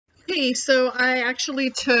Okay, so I actually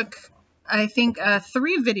took, I think,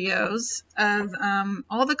 3 videos of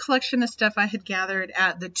all the collection of stuff I had gathered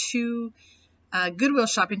at the 2 Goodwill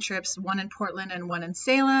shopping trips, one in Portland and one in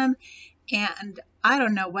Salem. And I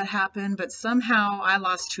don't know what happened, but somehow I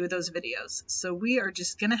lost 2 of those videos. So we are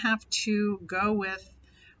just going to have to go with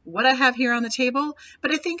what I have here on the table. But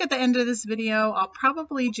I think at the end of this video, I'll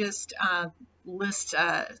probably just list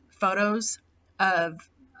photos of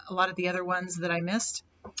a lot of the other ones that I missed.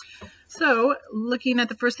 So looking at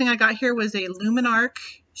the first thing I got here was a Luminarc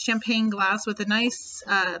champagne glass with a nice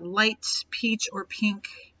light peach or pink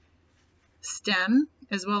stem,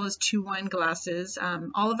 as well as 2 wine glasses.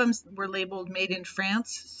 All of them were labeled made in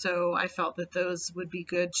France, so I felt that those would be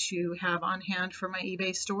good to have on hand for my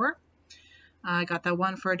eBay store. I got that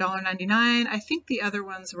one for $1.99. I think the other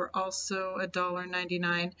ones were also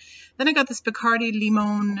 $1.99. Then I got this Bacardi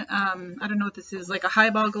Limon, I don't know what this is, like a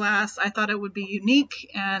highball glass. I thought it would be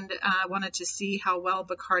unique and wanted to see how well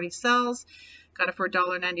Bacardi sells. Got it for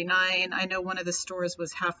 $1.99. I know one of the stores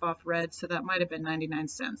was half off red, so that might have been 99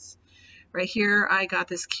 cents. Right here, I got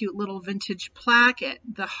this cute little vintage plaque at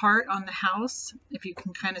the heart on the house. If you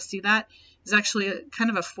can kind of see that, it's actually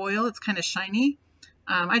kind of a foil. It's kind of shiny.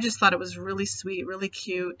 I just thought it was really sweet, really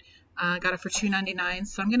cute. Got it for $2.99,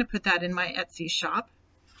 so I'm going to put that in my Etsy shop.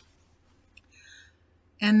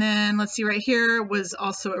 And then let's see, right here was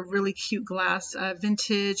also a really cute glass,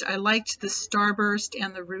 vintage. I liked the Starburst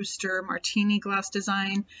and the Rooster martini glass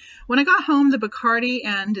design. When I got home, the Bacardi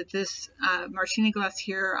and this martini glass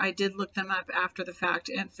here, I did look them up after the fact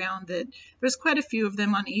and found that there's quite a few of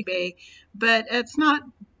them on eBay, but it's not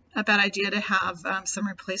a bad idea to have some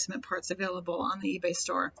replacement parts available on the eBay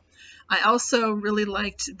store. I also really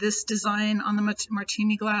liked this design on the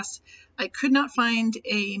martini glass. I could not find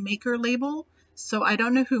a maker label, so I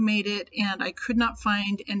don't know who made it, and I could not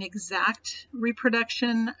find an exact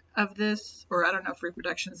reproduction of this, or I don't know if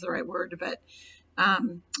reproduction is the right word, but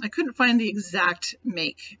I couldn't find the exact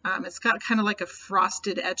make. It's got kind of like a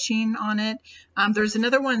frosted etching on it. There's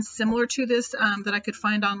another one similar to this that I could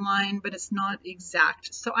find online, but it's not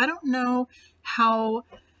exact. So I don't know how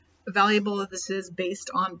valuable this is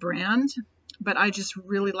based on brand, but I just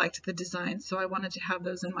really liked the design, so I wanted to have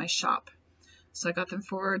those in my shop. So I got them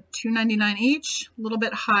for $2.99 each, a little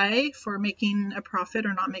bit high for making a profit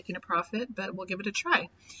or not making a profit, but we'll give it a try.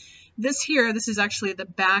 This here, this is actually the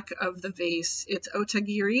back of the vase. It's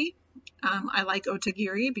Otagiri. I like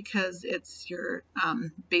Otagiri because it's your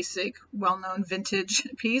basic, well-known vintage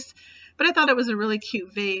piece, but I thought it was a really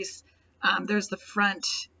cute vase. There's the front.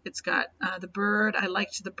 It's got the bird. I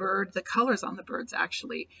liked the bird. The colors on the bird's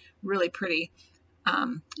actually really pretty.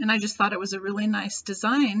 And I just thought it was a really nice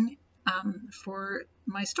design for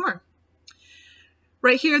my store.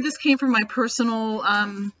 Right here, this came from my personal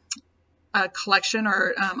collection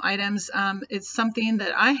or items. It's something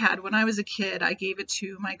that I had when I was a kid. I gave it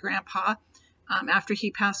to my grandpa. After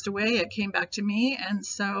he passed away, it came back to me, and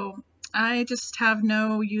so I just have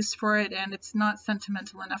no use for it, and it's not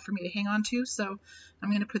sentimental enough for me to hang on to, so I'm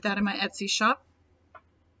going to put that in my Etsy shop.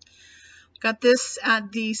 Got this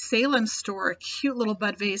at the Salem store, a cute little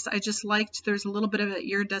bud vase. I just liked, there's a little bit of an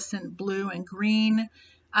iridescent blue and green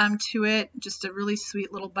to it, just a really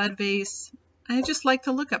sweet little bud vase. I just like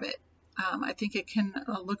the look of it. I think it can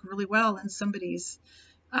look really well in somebody's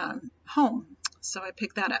home, so I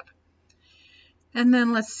picked that up. And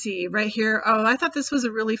then let's see, right here, oh, I thought this was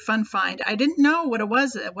a really fun find. I didn't know what it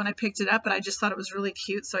was when I picked it up, but I just thought it was really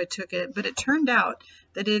cute, so I took it. But it turned out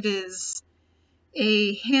that it is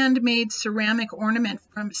a handmade ceramic ornament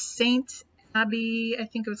from St. Abbey, I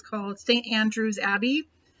think it was called St. Andrew's Abbey.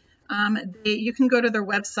 You can go to their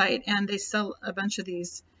website, and they sell a bunch of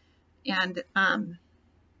these, and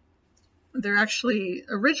they're actually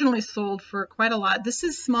originally sold for quite a lot. This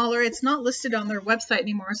is smaller. It's not listed on their website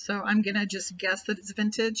anymore, so I'm going to just guess that it's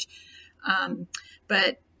vintage.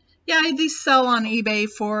 But yeah, these sell on eBay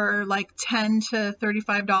for like $10 to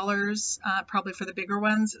 $35, probably for the bigger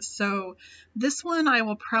ones. So this one I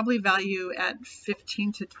will probably value at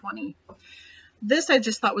 $15 to $20. This I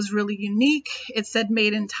just thought was really unique. It said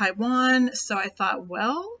made in Taiwan, so I thought,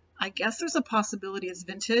 well, I guess there's a possibility it's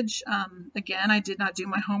vintage. Again, I did not do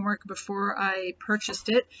my homework before I purchased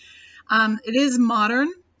it. It is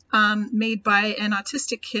modern, made by an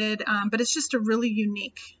autistic kid, but it's just a really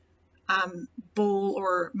unique bowl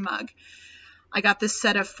or mug. I got this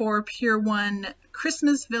set of 4 Pier 1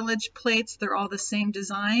 Christmas Village plates. They're all the same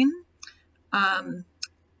design.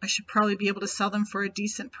 I should probably be able to sell them for a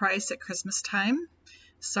decent price at Christmas time.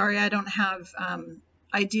 Sorry, I don't have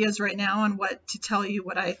ideas right now on what to tell you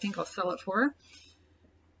what I think I'll sell it for.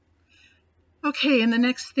 Okay, and the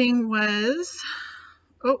next thing was,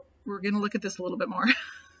 oh, we're going to look at this a little bit more.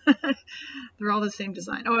 They're all the same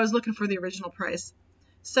design. Oh, I was looking for the original price.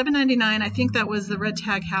 $7.99. I think that was the red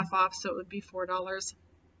tag half off, so it would be $4.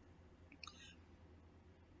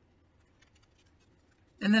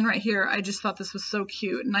 And then right here, I just thought this was so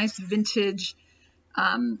cute. Nice vintage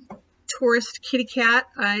tourist kitty cat.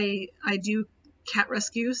 I do cat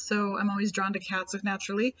rescue, so I'm always drawn to cats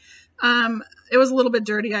naturally. It was a little bit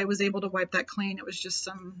dirty. I was able to wipe that clean. It was just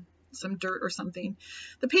some dirt or something.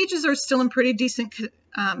 The pages are still in pretty decent,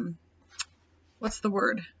 what's the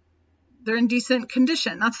word? They're in decent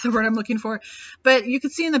condition. That's the word I'm looking for. But you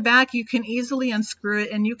can see in the back, you can easily unscrew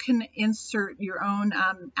it and you can insert your own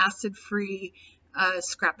acid-free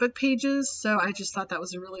scrapbook pages. So I just thought that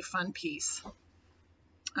was a really fun piece.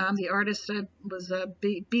 The artist was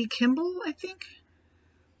B. Kimball, I think.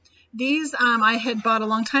 These I had bought a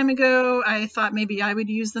long time ago. I thought maybe I would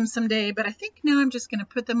use them someday, but I think now I'm just going to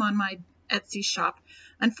put them on my Etsy shop.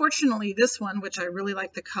 Unfortunately, this one, which I really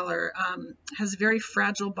like the color, has very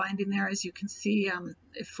fragile binding there. As you can see,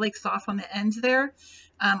 it flakes off on the ends there.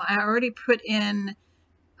 I already put in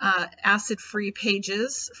acid-free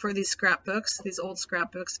pages for these scrapbooks, these old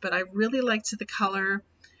scrapbooks, but I really liked the color.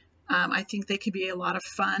 I think they could be a lot of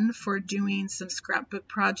fun for doing some scrapbook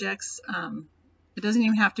projects. It doesn't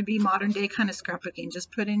even have to be modern day kind of scrapbooking.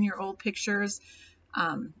 Just put in your old pictures,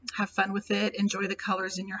 have fun with it, enjoy the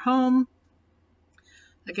colors in your home.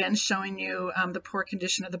 Again, showing you the poor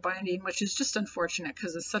condition of the binding, which is just unfortunate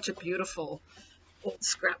because it's such a beautiful old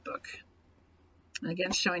scrapbook. And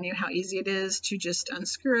again, showing you how easy it is to just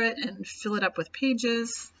unscrew it and fill it up with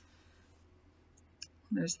pages.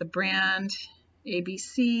 There's the brand,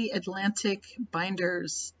 ABC Atlantic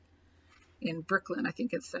Binders in Brooklyn, I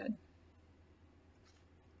think it said.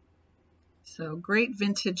 So great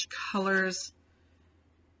vintage colors.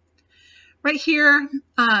 Right here,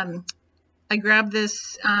 I grabbed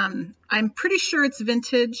this. I'm pretty sure it's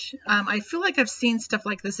vintage. I feel like I've seen stuff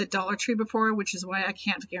like this at Dollar Tree before, which is why I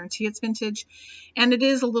can't guarantee it's vintage. And it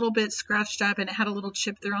is a little bit scratched up and it had a little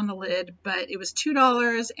chip there on the lid, but it was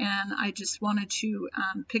 $2 and I just wanted to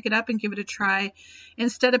pick it up and give it a try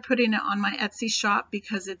instead of putting it on my Etsy shop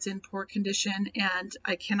because it's in poor condition and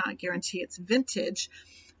I cannot guarantee it's vintage.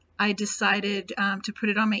 I decided to put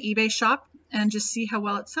it on my eBay shop and just see how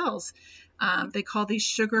well it sells. They call these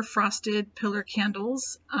sugar frosted pillar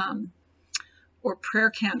candles or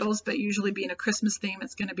prayer candles, but usually being a Christmas theme,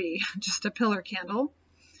 it's going to be just a pillar candle.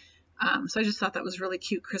 So I just thought that was a really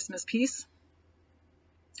cute Christmas piece.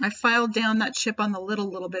 I filed down that chip on the lid a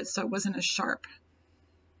little bit so it wasn't as sharp.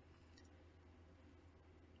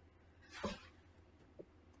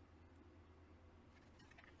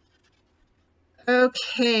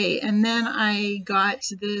 Okay, and then I got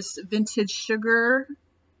this vintage sugar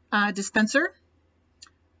dispenser.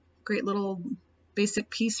 Great little basic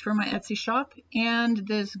piece for my Etsy shop. And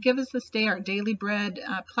this Give Us This Day Our Daily Bread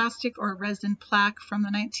plastic or resin plaque from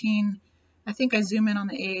the I think I zoom in on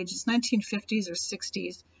the age, it's 1950s or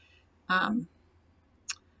 60s.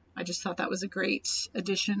 I just thought that was a great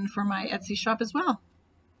addition for my Etsy shop as well.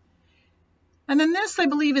 And then this, I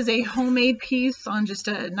believe, is a homemade piece on just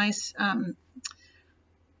a nice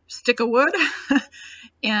stick of wood.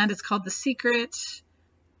 And it's called The Secret.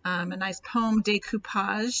 A nice poem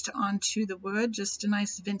decoupaged onto the wood, just a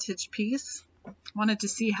nice vintage piece. Wanted to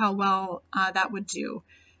see how well that would do.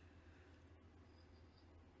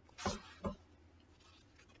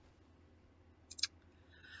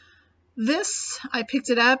 This, I picked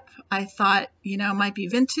it up. I thought, you know, might be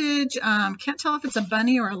vintage. Can't tell if it's a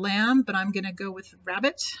bunny or a lamb, but I'm going to go with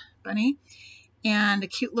rabbit, bunny. And a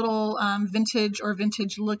cute little vintage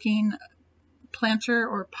looking planter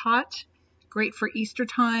or pot. Great for Easter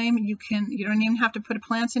time. You don't even have to put a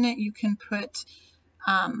plant in it. You can put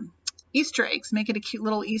Easter eggs, make it a cute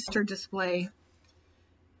little Easter display.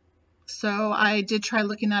 So I did try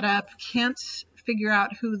looking that up. Can't figure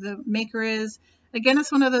out who the maker is. Again,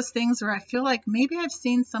 it's one of those things where I feel like maybe I've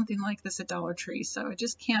seen something like this at Dollar Tree, so I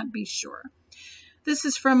just can't be sure. This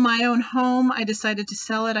is from my own home. I decided to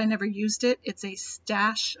sell it. I never used it. It's a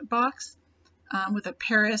stash box with a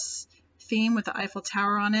Paris theme with the Eiffel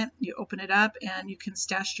Tower on it. You open it up and you can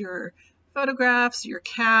stash your photographs, your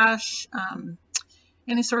cash,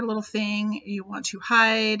 any sort of little thing you want to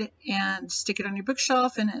hide, and stick it on your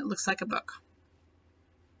bookshelf and it looks like a book.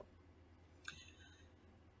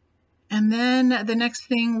 And then the next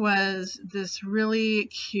thing was this really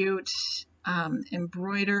cute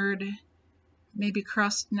embroidered, maybe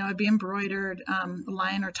crossed, no, it'd be embroidered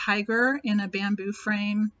lion or tiger in a bamboo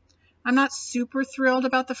frame. I'm not super thrilled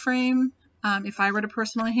about the frame if I were to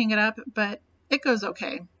personally hang it up, but it goes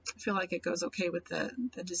okay. I feel like it goes okay with the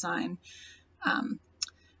design.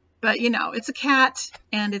 But you know, it's a cat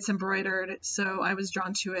and it's embroidered, so I was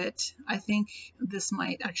drawn to it. I think this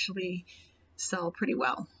might actually sell pretty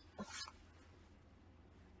well.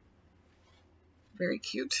 Very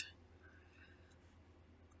cute.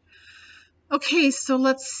 Okay, so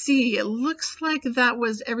let's see. It looks like that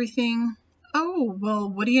was everything. Oh, well,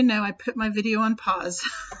 what do you know? I put my video on pause.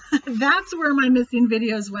 That's where my missing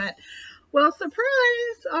videos went. Well,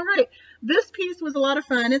 surprise! All right, this piece was a lot of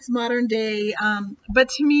fun. It's modern day, but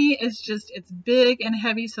to me, it's big and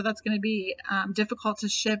heavy, so that's going to be difficult to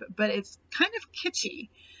ship, but it's kind of kitschy.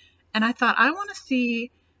 And I thought, I want to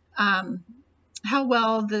see how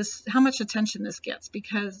much attention this gets,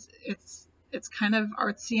 because it's kind of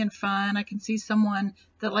artsy and fun. I can see someone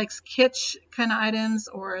that likes kitsch kind of items,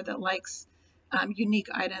 or that likes unique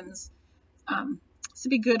items. This would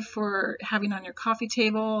be good for having on your coffee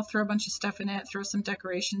table. Throw a bunch of stuff in it, throw some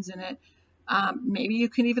decorations in it. Maybe you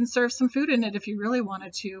can even serve some food in it if you really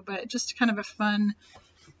wanted to, but just kind of a fun,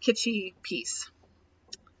 kitschy piece.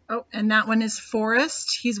 Oh, and that one is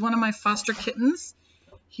Forrest. He's one of my foster kittens.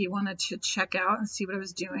 He wanted to check out and see what I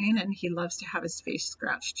was doing, and he loves to have his face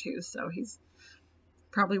scratched too, so he's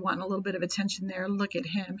probably wanting a little bit of attention there. Look at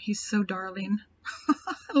him. He's so darling.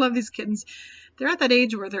 I love these kittens. They're at that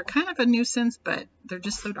age where they're kind of a nuisance, but they're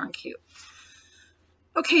just so darn cute.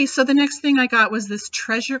 Okay, so the next thing I got was this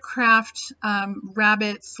Treasure Craft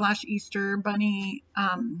rabbit / Easter bunny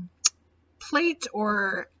plate,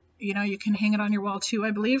 or, you know, you can hang it on your wall too,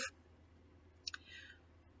 I believe.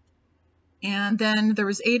 And then there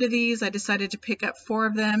was 8 of these. I decided to pick up 4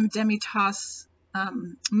 of them. Demi-tasse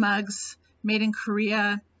mugs, made in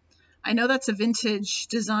Korea. I know that's a vintage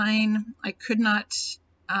design. I could not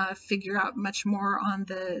figure out much more on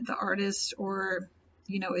the artist, or,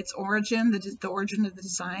 you know, its origin, the origin of the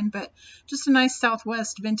design, but just a nice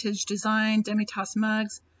Southwest vintage design. Demi-tasse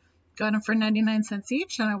mugs. Got them for 99 cents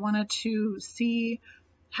each, and I wanted to see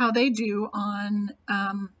how they do on,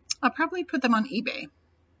 I'll probably put them on eBay.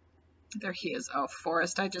 There he is. Oh,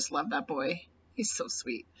 Forrest. I just love that boy. He's so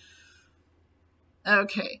sweet.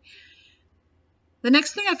 Okay. The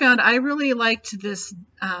next thing I found, I really liked this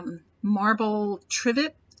marble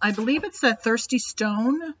trivet. I believe it's a Thirsty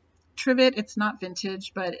Stone trivet. It's not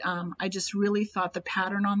vintage, but I just really thought the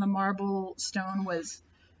pattern on the marble stone was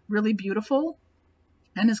really beautiful,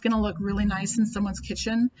 and it's going to look really nice in someone's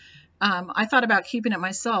kitchen. I thought about keeping it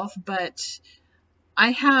myself, but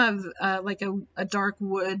I have like a dark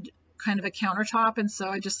wood kind of a countertop, and so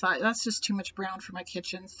I just thought that's just too much brown for my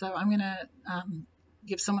kitchen, so I'm gonna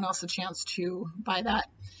give someone else a chance to buy that.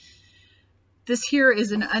 This here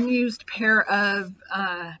is an unused pair of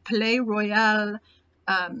Palais Royal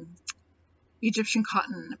Egyptian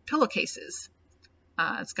cotton pillowcases.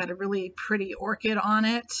 It's got a really pretty orchid on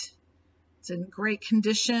it. It's in great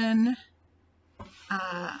condition.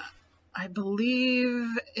 I believe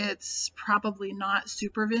it's probably not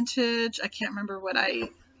super vintage. I can't remember what I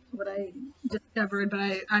discovered, but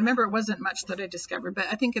I remember it wasn't much that I discovered, but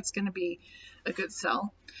I think it's going to be a good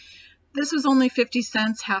sell. This was only 50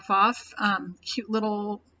 cents, half off. Cute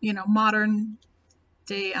little, you know, modern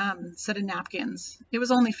day set of napkins. It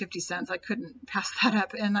was only 50 cents. I couldn't pass that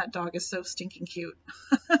up, and that dog is so stinking cute.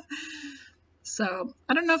 So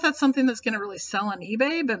I don't know if that's something that's going to really sell on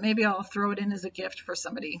eBay, but maybe I'll throw it in as a gift for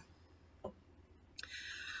somebody.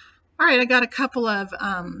 All right, I got a couple of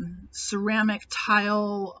ceramic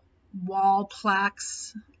tile wall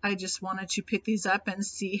plaques. I just wanted to pick these up and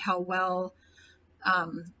see how well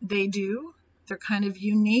they do. They're kind of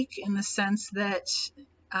unique in the sense that,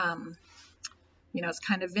 you know, it's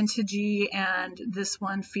kind of vintagey, and this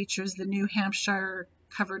one features the New Hampshire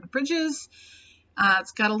covered bridges.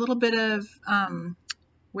 It's got a little bit of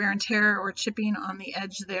wear and tear or chipping on the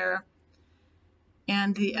edge there.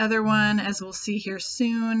 And the other one, as we'll see here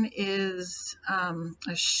soon, is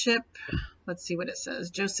a ship. Let's see what it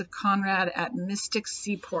says. Joseph Conrad at Mystic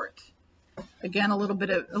Seaport. Again, a little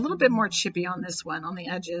bit more chippy on this one on the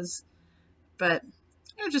edges, but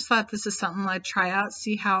I just thought this is something I'd try out,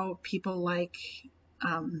 see how people like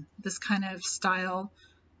this kind of style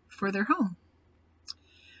for their home.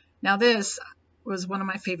 Now this was one of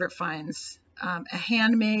my favorite finds. A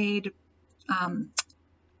handmade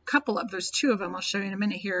there's 2 of them, I'll show you in a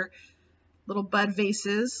minute here, little bud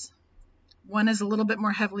vases. One is a little bit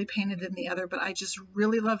more heavily painted than the other, but I just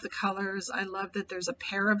really love the colors. I love that there's a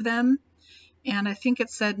pair of them, and I think it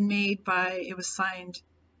said it was signed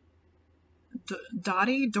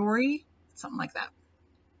Dory, something like that.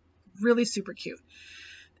 Really super cute.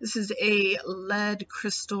 This is a lead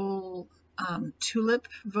crystal tulip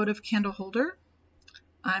votive candle holder.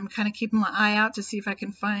 I'm kind of keeping my eye out to see if I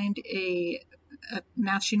can find a a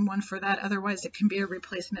matching one for that. Otherwise, it can be a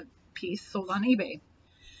replacement piece sold on eBay.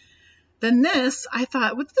 Then this, I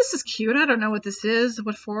thought, well, this is cute. I don't know what this is.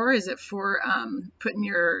 What for? Is it for putting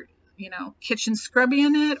your, kitchen scrubby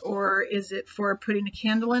in it, or is it for putting a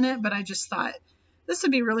candle in it? But I just thought this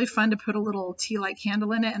would be really fun to put a little tea light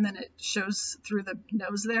candle in it, and then it shows through the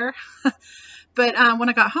nose there. But when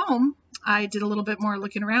I got home, I did a little bit more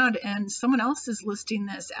looking around, and someone else is listing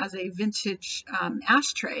this as a vintage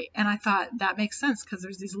ashtray. And I thought that makes sense because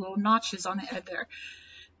there's these little notches on the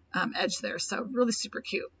edge there. So really super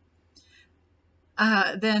cute.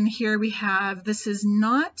 Then here we have, this is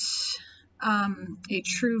not a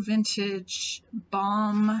true vintage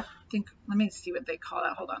balm. I think, let me see what they call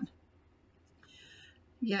that. Hold on.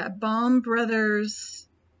 Yeah, Baum Brothers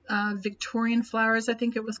Victorian Flowers, I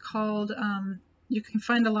think it was called. You can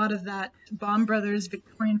find a lot of that Baum Brothers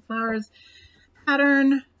Victorian Flowers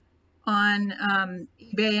pattern on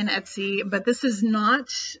eBay and Etsy, but this is not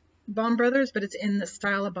Baum Brothers, but it's in the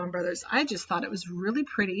style of Baum Brothers. I just thought it was really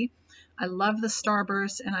pretty. I love the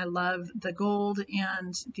starburst, and I love the gold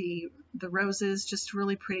and the roses. Just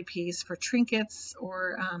really pretty piece for trinkets,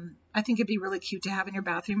 or I think it'd be really cute to have in your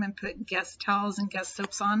bathroom and put guest towels and guest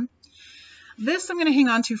soaps on. This I'm going to hang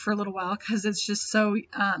on to for a little while because it's just so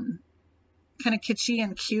kind of kitschy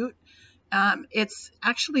and cute. It's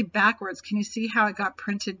actually backwards. Can you see how it got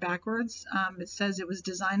printed backwards? It says it was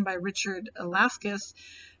designed by Richard Alaskis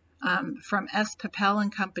from S. Papel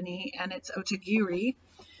and Company, and it's Otagiri.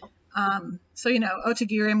 So,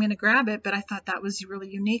 Otagiri, I'm going to grab it, but I thought that was really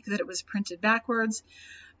unique that it was printed backwards.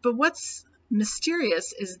 But what's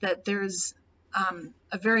mysterious is that there's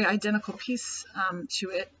a very identical piece to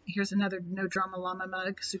it. Here's another No Drama Llama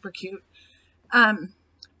mug, super cute.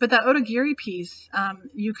 But that Otagiri piece,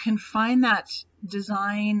 you can find that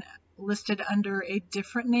design listed under a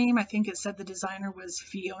different name. I think it said the designer was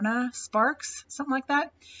Fiona Sparks, something like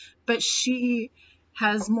that. But she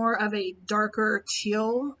has more of a darker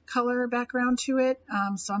teal color background to it.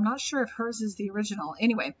 So I'm not sure if hers is the original.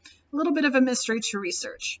 Anyway, a little bit of a mystery to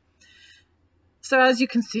research. So as you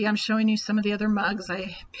can see, I'm showing you some of the other mugs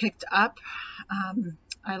I picked up.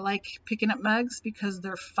 I like picking up mugs because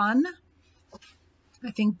they're fun. I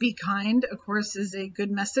think be kind, of course, is a good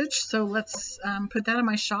message. So let's put that in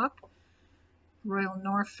my shop. Royal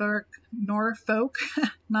Norfolk,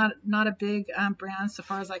 not a big brand so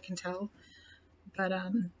far as I can tell, but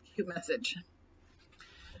cute message.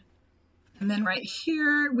 And then right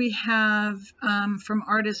here we have from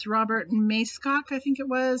artist Robert Mayskock, I think it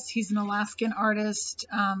was. He's an Alaskan artist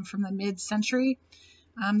from the mid-century.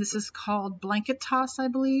 This is called Blanket Toss, I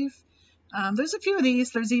believe. There's a few of these.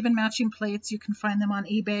 There's even matching plates. You can find them on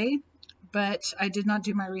eBay, but I did not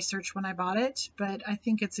do my research when I bought it. But I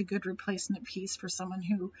think it's a good replacement piece for someone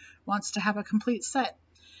who wants to have a complete set.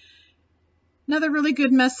 Another really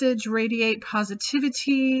good message, radiate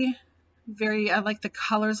positivity. I like the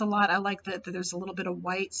colors a lot. I like that there's a little bit of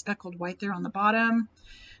white, speckled white there on the bottom.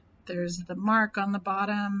 There's the mark on the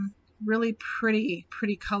bottom. Really pretty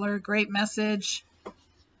color, great message.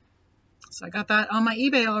 So I got that on my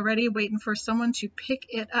eBay already, waiting for someone to pick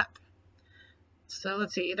it up. So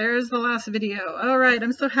let's see, there's the last video. All right,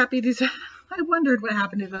 I'm so happy these, I wondered what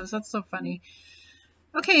happened to those. That's so funny.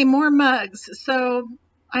 Okay, more mugs. So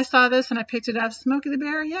I saw this and I picked it up. Smokey the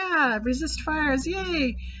Bear, yeah, resist fires,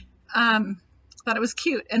 yay. Thought it was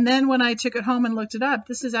cute. And then when I took it home and looked it up,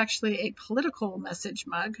 this is actually a political message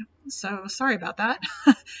mug. So sorry about that.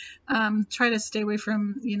 Try to stay away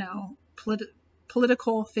from,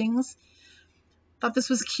 political things. Thought this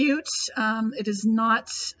was cute. It is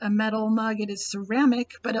not a metal mug, it is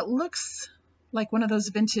ceramic, but it looks like one of those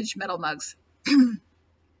vintage metal mugs.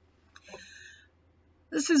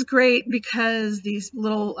 This is great because these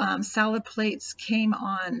little salad plates came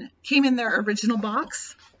in their original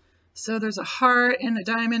box. So there's a heart and a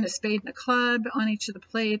diamond, a spade, and a club on each of the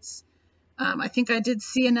plates. I think I did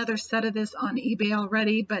see another set of this on eBay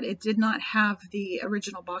already, but it did not have the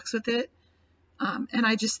original box with it. And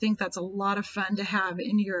I just think that's a lot of fun to have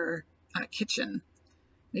in your kitchen.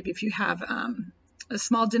 Maybe if you have a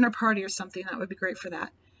small dinner party or something, that would be great for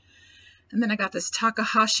that. And then I got this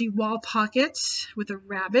Takahashi wall pocket with a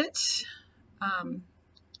rabbit.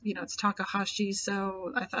 It's Takahashi,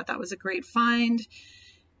 so I thought that was a great find.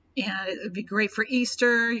 And it would be great for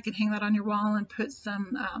Easter. You can hang that on your wall and put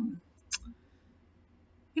some,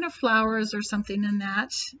 flowers or something in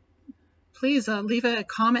that. Please leave a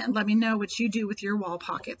comment and let me know what you do with your wall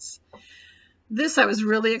pockets. This I was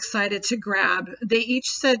really excited to grab. They each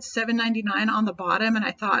said $7.99 on the bottom, and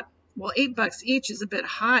I thought, well, $8 each is a bit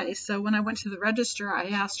high. So when I went to the register, I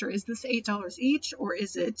asked her, is this $8 each or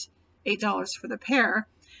is it $8 for the pair?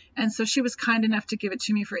 And so she was kind enough to give it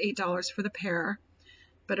to me for $8 for the pair.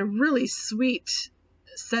 But a really sweet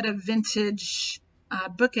set of vintage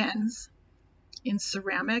bookends in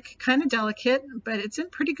ceramic, kind of delicate, but it's in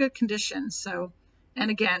pretty good condition. So, and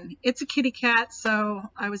again, it's a kitty cat, so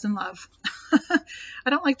I was in love. I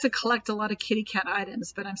don't like to collect a lot of kitty cat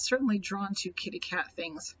items, but I'm certainly drawn to kitty cat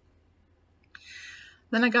things.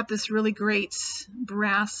 Then I got this really great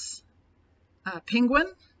brass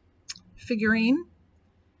penguin figurine.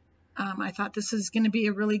 I thought this is going to be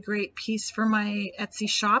a really great piece for my Etsy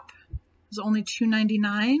shop. It was only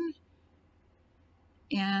 $2.99,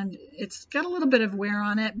 and it's got a little bit of wear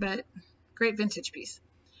on it, but great vintage piece.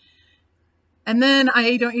 And then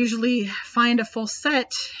I don't usually find a full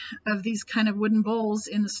set of these kind of wooden bowls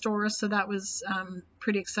in the store, so that was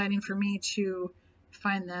pretty exciting for me to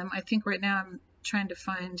find them. I think right now I'm trying to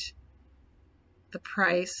find the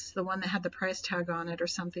price, the one that had the price tag on it or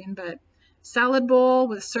something, but salad bowl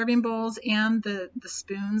with serving bowls and the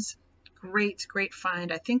spoons. Great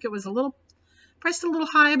find. I think it was priced a little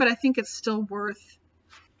high, but I think it's still worth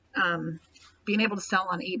being able to sell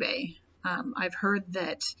on eBay. I've heard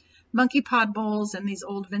that monkey pod bowls and these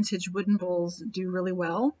old vintage wooden bowls do really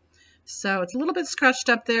well. So it's a little bit scratched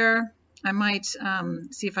up there. I might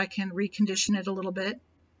see if I can recondition it a little bit.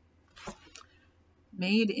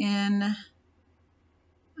 Made in,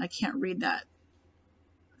 I can't read that.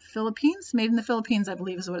 Philippines? Made in the Philippines, I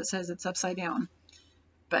believe is what it says. It's upside down.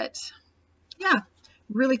 But yeah,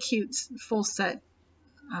 really cute full set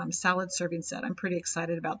salad serving set. I'm pretty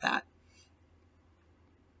excited about that.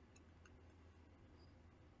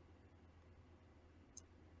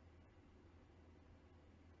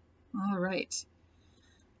 All right.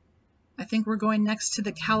 I think we're going next to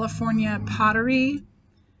the California pottery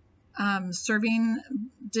serving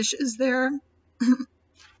dishes there.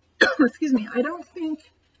 Excuse me.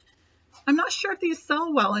 I'm not sure if these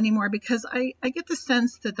sell well anymore because I get the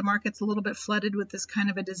sense that the market's a little bit flooded with this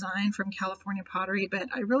kind of a design from California pottery, but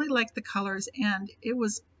I really like the colors, and it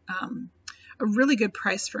was a really good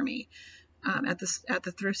price for me at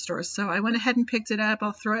the thrift store. So I went ahead and picked it up.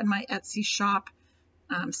 I'll throw it in my Etsy shop,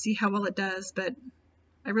 see how well it does, but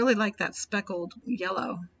I really like that speckled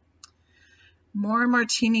yellow. More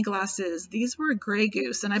martini glasses. These were Grey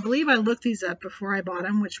Goose, and I believe I looked these up before I bought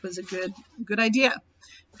them, which was a good idea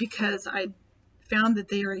because I found that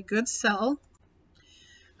they are a good sell.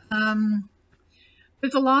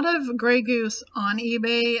 There's a lot of Grey Goose on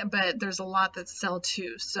eBay, but there's a lot that sell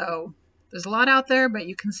too. So there's a lot out there, but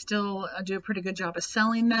you can still do a pretty good job of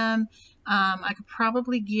selling them. I could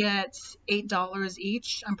probably get $8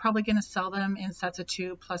 each. I'm probably going to sell them in sets of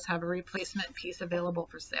 2, plus have a replacement piece available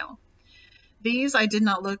for sale. These I did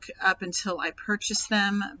not look up until I purchased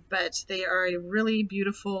them, but they are a really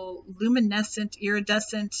beautiful luminescent,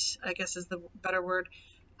 iridescent, I guess is the better word,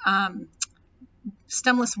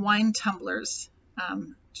 stemless wine tumblers.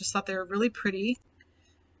 Just thought they were really pretty,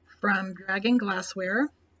 from Dragon Glassware.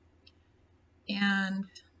 And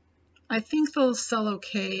I think they'll sell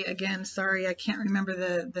okay. Again, sorry, I can't remember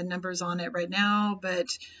the numbers on it right now, but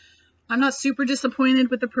I'm not super disappointed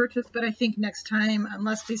with the purchase, but I think next time,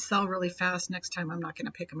 unless they sell really fast, next time I'm not going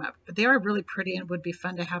to pick them up. But they are really pretty and would be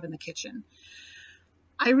fun to have in the kitchen.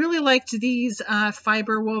 I really liked these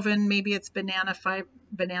fiber woven, maybe it's banana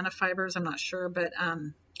fibers, I'm not sure, but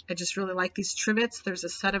I just really like these trivets. There's a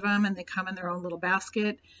set of them and they come in their own little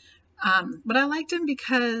basket. But I liked them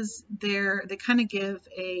because they kind of give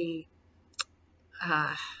a,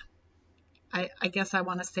 I guess I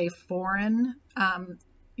want to say foreign,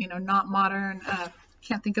 not modern,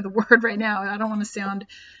 can't think of the word right now. I don't want to sound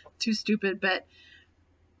too stupid, but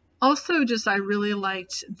also just I really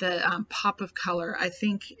liked the pop of color. I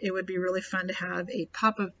think it would be really fun to have a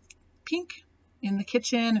pop of pink in the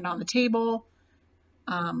kitchen and on the table.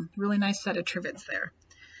 Really nice set of trivets there.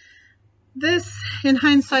 This, in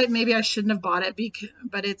hindsight, maybe I shouldn't have bought it,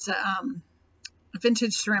 but it's a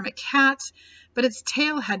vintage ceramic cat, but its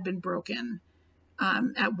tail had been broken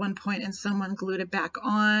at one point and someone glued it back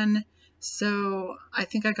on. So I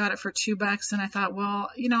think I got it for $2 and I thought,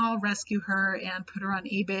 well, I'll rescue her and put her on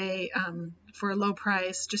eBay for a low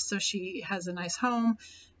price just so she has a nice home.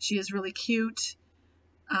 She is really cute.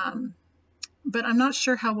 But I'm not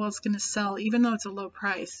sure how well it's going to sell, even though it's a low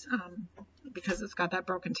price, because it's got that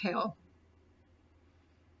broken tail.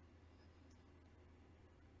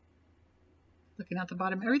 Looking at the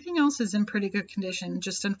bottom, everything else is in pretty good condition.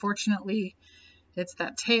 Just unfortunately, it's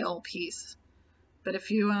that tail piece. But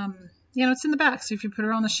if you, it's in the back, so if you put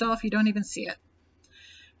her on the shelf, you don't even see it.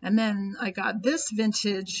 And then I got this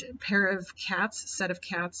vintage set of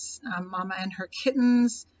cats, Mama and her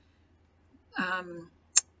kittens.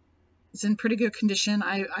 It's in pretty good condition.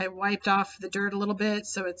 I wiped off the dirt a little bit,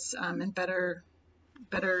 so it's in better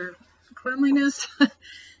cleanliness.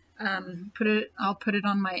 I'll put it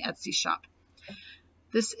on my Etsy shop.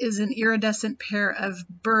 This is an iridescent pair of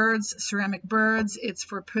birds, ceramic birds. It's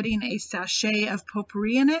for putting a sachet of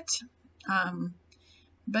potpourri in it.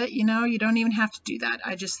 But you know, you don't even have to do that.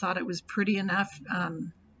 I just thought it was pretty enough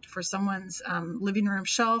for someone's living room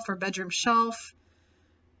shelf or bedroom shelf.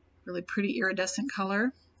 Really pretty iridescent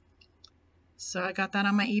color. So I got that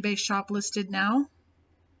on my eBay shop listed now.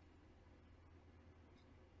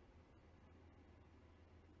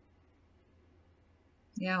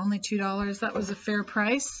 Yeah, only $2. That was a fair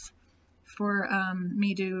price for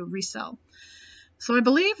me to resell. So I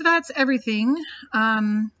believe that's everything.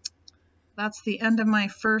 That's the end of my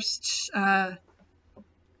first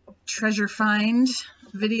treasure find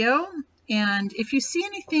video. And if you see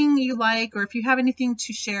anything you like, or if you have anything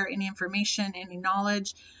to share, any information, any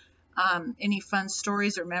knowledge, any fun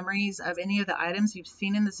stories or memories of any of the items you've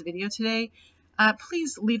seen in this video today,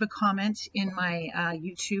 please leave a comment in my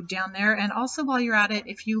YouTube down there. And also, while you're at it,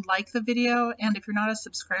 if you like the video and if you're not a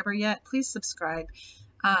subscriber yet, please subscribe.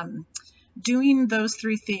 Doing those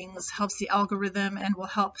 3 things helps the algorithm and will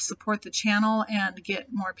help support the channel and get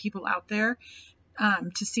more people out there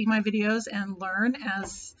to see my videos and learn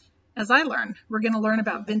as I learn. We're going to learn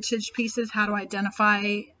about vintage pieces, how to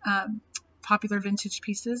identify popular vintage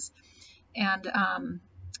pieces, and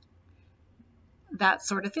that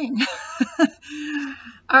sort of thing.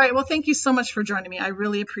 All right, well, thank you so much for joining me. I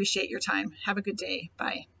really appreciate your time. Have a good day.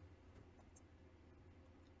 Bye.